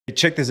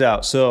Check this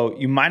out. So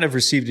you might have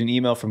received an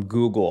email from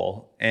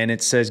Google and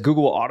it says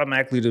Google will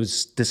automatically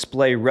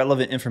display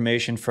relevant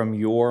information from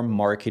your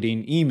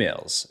marketing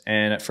emails.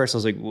 And at first I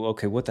was like, well,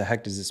 okay, what the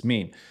heck does this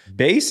mean?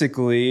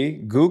 Basically,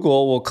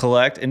 Google will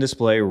collect and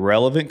display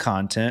relevant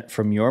content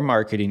from your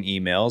marketing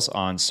emails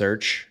on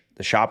search,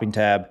 the shopping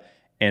tab,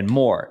 and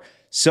more.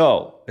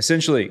 So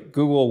essentially,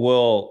 Google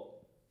will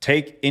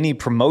take any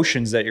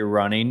promotions that you're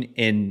running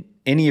in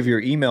any of your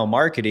email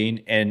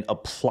marketing and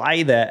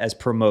apply that as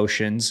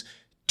promotions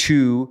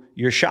to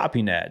your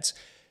shopping ads.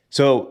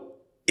 So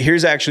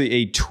here's actually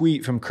a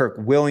tweet from Kirk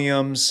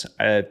Williams.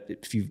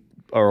 If you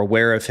are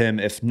aware of him,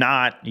 if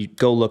not, you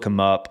go look him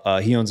up.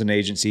 He owns an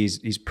agency.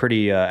 He's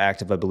pretty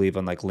active, I believe,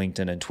 on like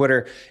LinkedIn and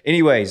Twitter.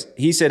 Anyways,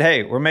 he said,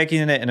 hey, we're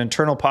making it an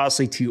internal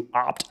policy to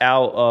opt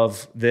out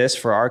of this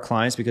for our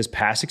clients because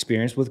past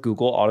experience with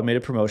Google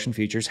automated promotion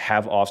features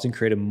have often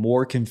created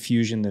more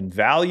confusion than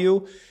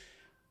value.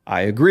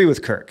 I agree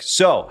with Kirk.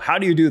 So how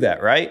do you do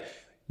that, right?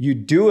 You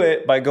do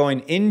it by going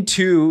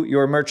into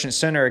your Merchant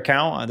Center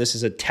account. This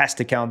is a test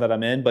account that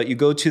I'm in, but you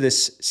go to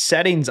this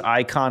settings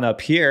icon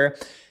up here.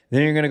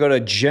 Then you're going to go to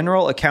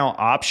general account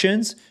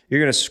options. You're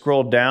going to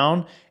scroll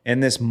down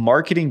and this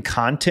marketing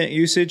content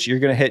usage, you're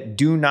going to hit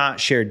do not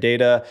share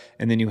data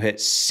and then you hit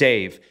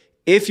save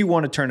if you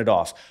want to turn it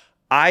off.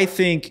 I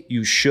think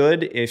you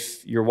should.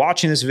 If you're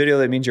watching this video,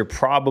 that means you're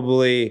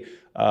probably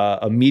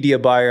a media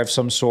buyer of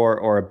some sort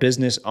or a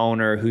business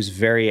owner who's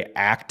very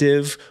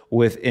active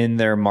within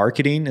their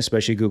marketing,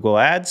 especially Google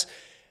Ads.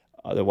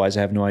 Otherwise,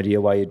 I have no idea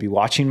why you'd be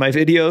watching my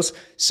videos.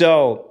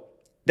 So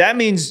that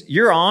means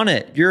you're on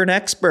it. You're an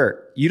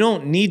expert. You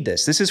don't need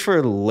this. This is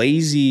for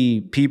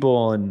lazy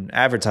people and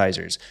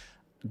advertisers.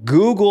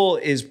 Google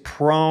is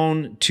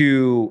prone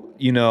to,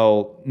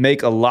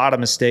 make a lot of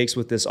mistakes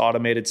with this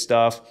automated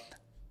stuff.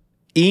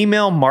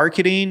 Email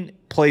marketing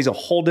plays a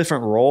whole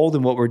different role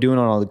than what we're doing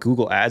on the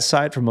Google Ads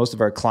side for most of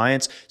our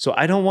clients. So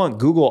I don't want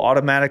Google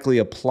automatically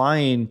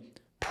applying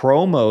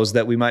promos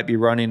that we might be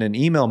running in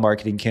email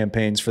marketing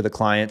campaigns for the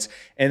clients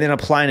and then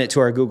applying it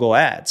to our Google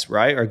Ads,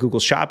 right? Our Google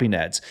Shopping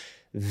ads.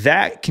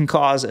 That can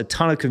cause a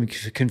ton of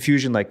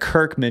confusion like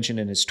Kirk mentioned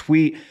in his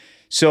tweet.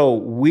 So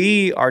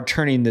we are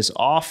turning this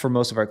off for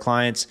most of our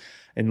clients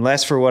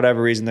unless for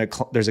whatever reason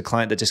there's a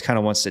client that just kind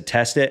of wants to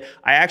test it.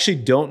 I actually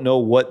don't know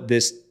what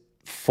this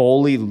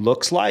fully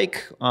looks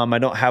like. I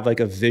don't have like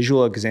a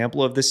visual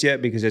example of this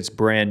yet because it's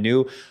brand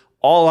new.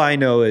 All I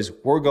know is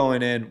we're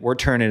going in, we're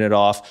turning it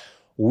off.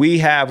 We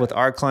have with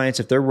our clients,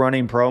 if they're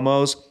running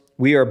promos,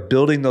 we are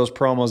building those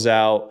promos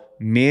out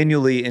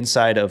manually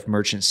inside of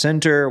Merchant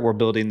Center. We're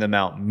building them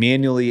out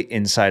manually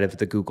inside of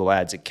the Google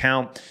Ads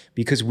account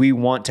because we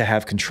want to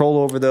have control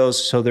over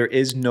those so there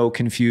is no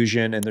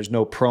confusion and there's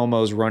no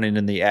promos running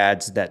in the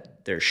ads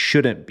that there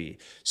shouldn't be.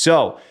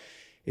 So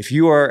if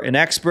you are an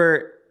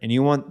expert and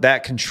you want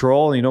that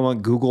control and you don't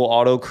want Google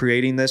auto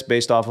creating this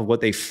based off of what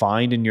they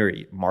find in your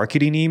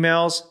marketing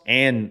emails,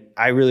 and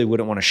I really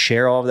wouldn't want to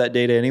share all of that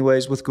data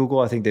anyways with Google,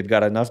 I think they've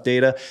got enough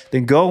data,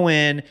 then go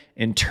in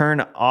and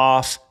turn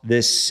off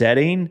this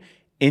setting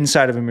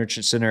inside of a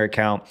Merchant Center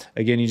account.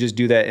 Again, you just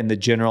do that in the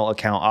general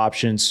account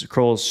options,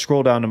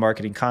 scroll down to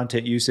marketing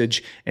content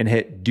usage and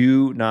hit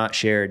do not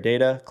share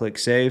data, click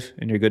save,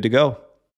 and you're good to go.